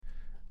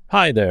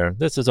Hi there,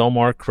 this is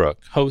Omar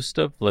Crook, host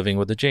of Living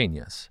with a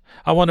Genius.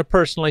 I want to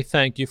personally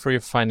thank you for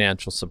your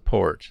financial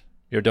support.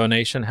 Your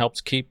donation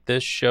helps keep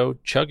this show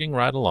chugging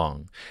right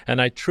along,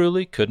 and I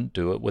truly couldn't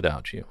do it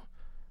without you.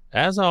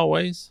 As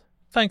always,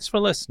 thanks for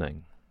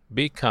listening.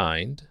 Be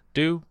kind,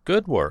 do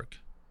good work,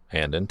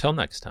 and until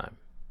next time.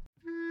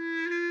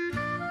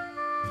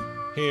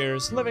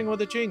 Here's Living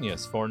with a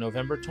Genius for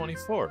November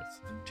 24th,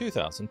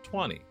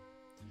 2020.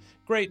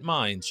 Great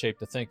minds shape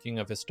the thinking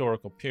of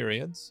historical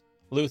periods.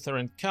 Luther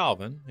and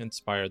Calvin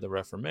inspired the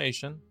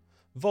Reformation,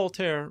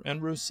 Voltaire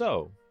and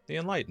Rousseau, the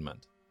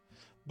Enlightenment.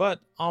 But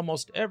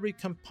almost every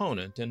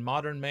component in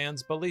modern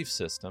man's belief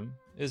system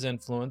is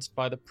influenced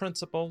by the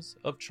principles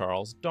of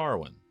Charles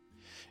Darwin.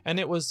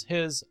 And it was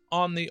his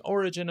On the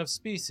Origin of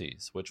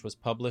Species, which was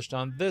published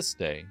on this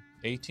day,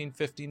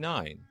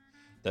 1859,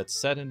 that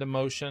set into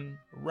motion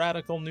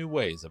radical new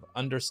ways of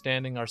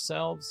understanding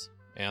ourselves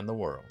and the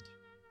world.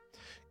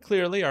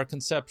 Clearly, our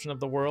conception of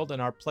the world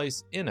and our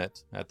place in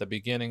it at the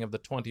beginning of the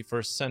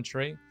 21st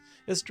century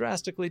is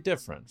drastically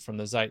different from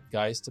the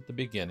zeitgeist at the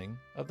beginning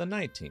of the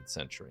 19th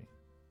century.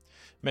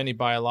 Many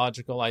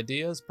biological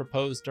ideas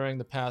proposed during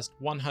the past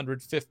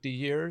 150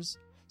 years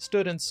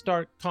stood in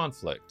stark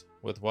conflict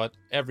with what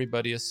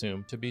everybody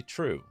assumed to be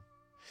true.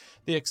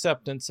 The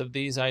acceptance of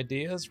these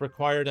ideas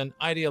required an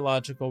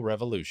ideological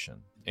revolution,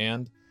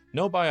 and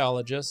no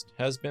biologist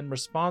has been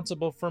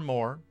responsible for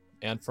more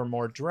and for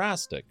more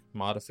drastic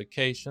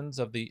modifications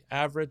of the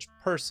average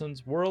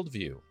person's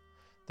worldview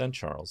than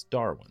Charles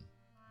Darwin.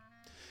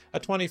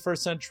 A 21st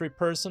century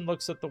person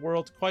looks at the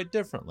world quite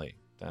differently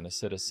than a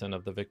citizen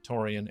of the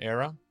Victorian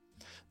era.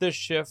 This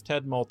shift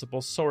had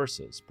multiple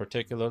sources,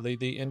 particularly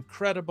the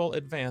incredible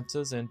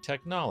advances in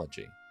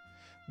technology.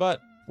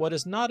 But what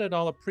is not at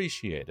all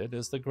appreciated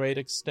is the great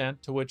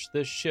extent to which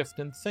this shift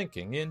in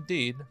thinking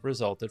indeed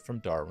resulted from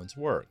Darwin's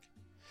work.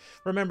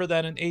 Remember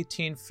that in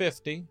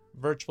 1850,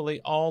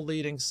 virtually all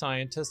leading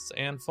scientists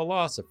and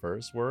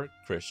philosophers were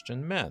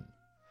Christian men.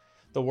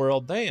 The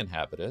world they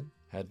inhabited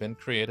had been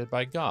created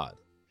by God,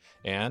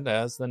 and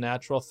as the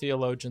natural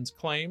theologians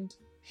claimed,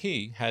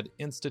 He had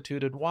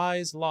instituted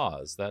wise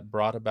laws that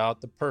brought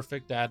about the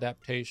perfect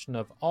adaptation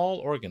of all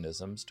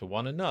organisms to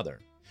one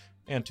another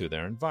and to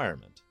their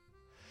environment.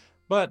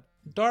 But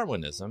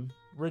Darwinism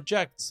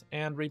rejects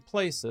and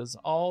replaces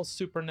all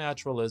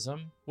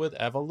supernaturalism with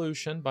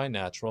evolution by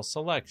natural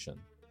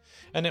selection,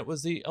 and it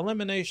was the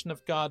elimination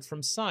of God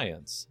from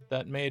science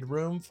that made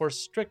room for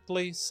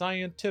strictly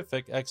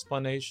scientific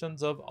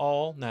explanations of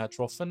all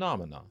natural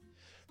phenomena,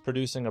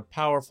 producing a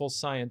powerful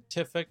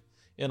scientific,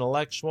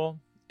 intellectual,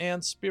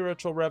 and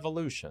spiritual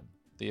revolution,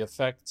 the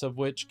effects of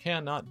which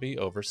cannot be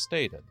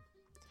overstated.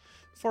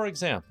 For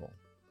example,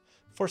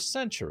 for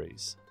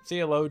centuries,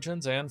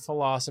 theologians and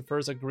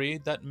philosophers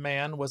agreed that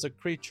man was a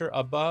creature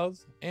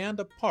above and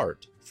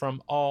apart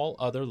from all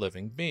other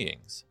living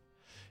beings.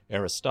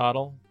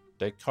 Aristotle,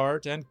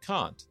 Descartes, and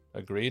Kant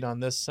agreed on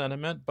this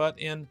sentiment, but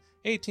in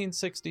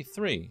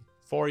 1863,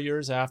 4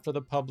 years after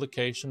the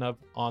publication of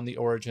On the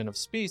Origin of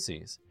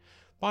Species,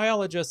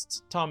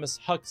 biologists Thomas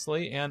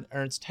Huxley and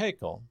Ernst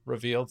Haeckel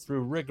revealed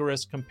through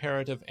rigorous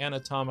comparative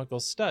anatomical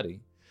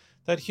study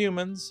that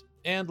humans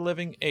and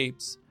living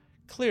apes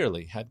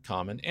clearly had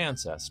common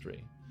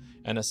ancestry,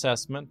 an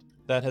assessment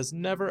that has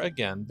never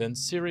again been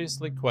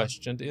seriously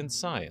questioned in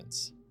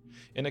science.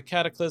 In a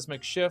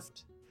cataclysmic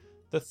shift,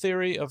 the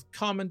theory of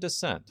common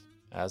descent,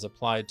 as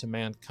applied to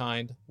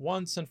mankind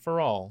once and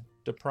for all,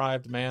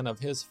 deprived man of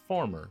his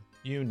former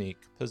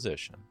unique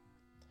position.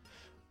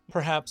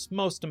 Perhaps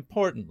most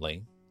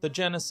importantly, the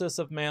genesis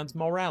of man's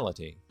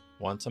morality,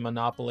 once a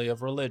monopoly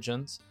of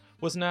religions,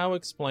 was now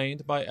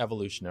explained by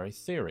evolutionary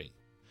theory.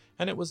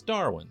 And it was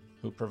Darwin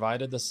who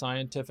provided the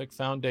scientific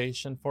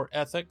foundation for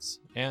ethics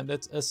and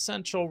its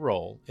essential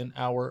role in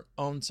our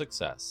own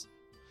success.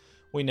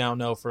 We now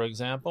know, for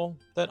example,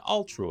 that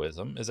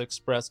altruism is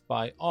expressed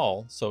by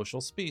all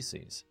social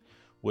species,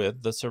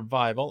 with the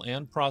survival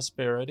and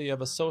prosperity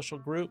of a social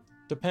group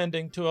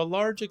depending to a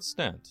large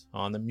extent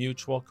on the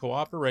mutual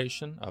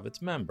cooperation of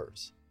its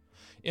members.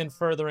 In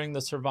furthering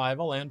the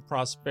survival and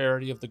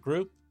prosperity of the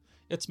group,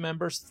 its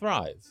members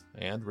thrive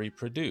and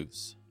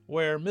reproduce,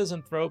 where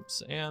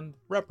misanthropes and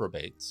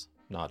reprobates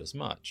not as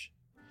much.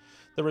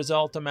 The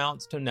result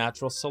amounts to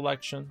natural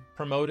selection,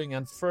 promoting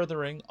and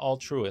furthering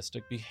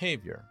altruistic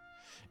behavior,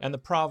 and the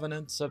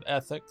provenance of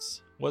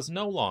ethics was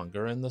no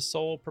longer in the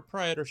sole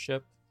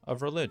proprietorship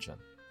of religion.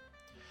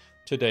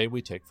 Today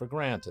we take for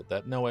granted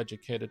that no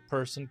educated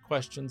person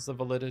questions the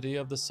validity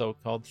of the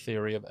so-called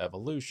theory of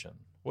evolution,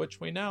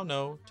 which we now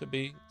know to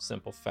be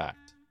simple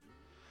fact.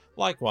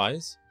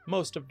 Likewise,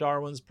 most of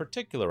Darwin's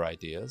particular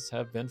ideas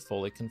have been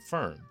fully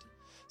confirmed,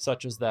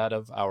 such as that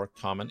of our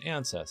common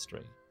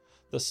ancestry,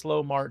 the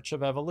slow march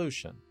of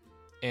evolution,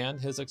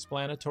 and his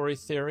explanatory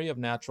theory of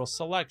natural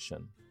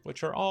selection,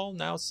 which are all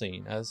now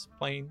seen as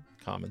plain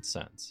common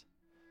sense.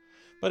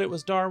 But it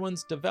was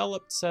Darwin's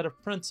developed set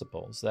of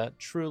principles that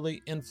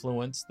truly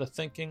influenced the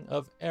thinking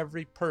of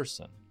every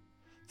person,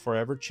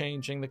 forever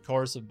changing the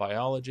course of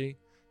biology,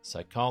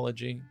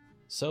 psychology,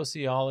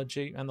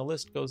 sociology, and the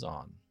list goes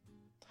on.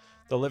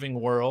 The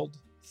living world,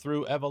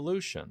 through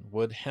evolution,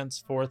 would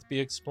henceforth be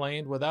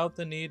explained without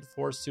the need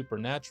for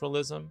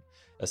supernaturalism,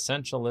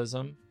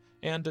 essentialism,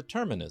 and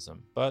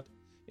determinism, but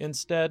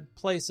instead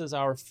places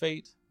our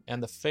fate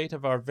and the fate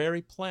of our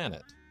very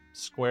planet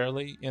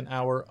squarely in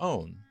our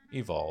own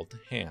evolved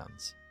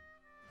hands.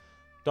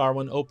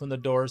 Darwin opened the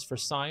doors for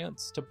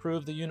science to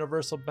prove the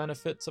universal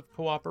benefits of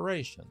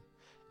cooperation,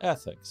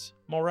 ethics,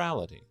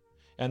 morality,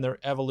 and their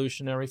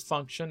evolutionary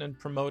function in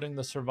promoting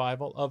the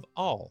survival of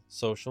all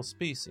social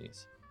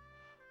species.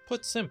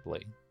 Put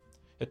simply,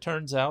 it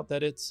turns out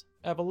that it's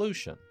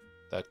evolution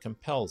that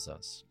compels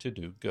us to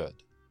do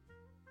good.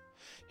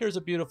 Here's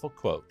a beautiful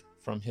quote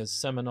from his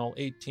seminal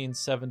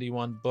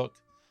 1871 book,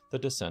 The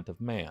Descent of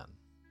Man.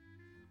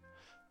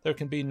 There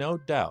can be no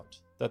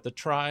doubt that the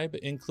tribe,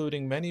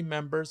 including many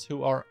members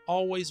who are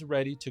always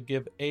ready to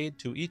give aid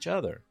to each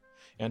other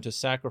and to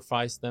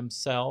sacrifice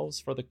themselves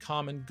for the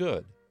common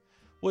good,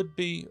 would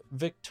be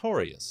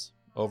victorious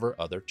over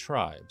other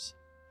tribes.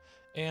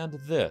 And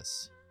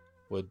this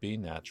would be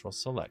natural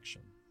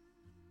selection.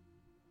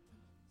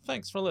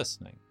 Thanks for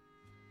listening.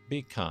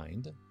 Be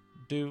kind,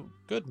 do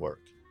good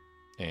work,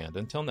 and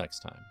until next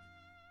time.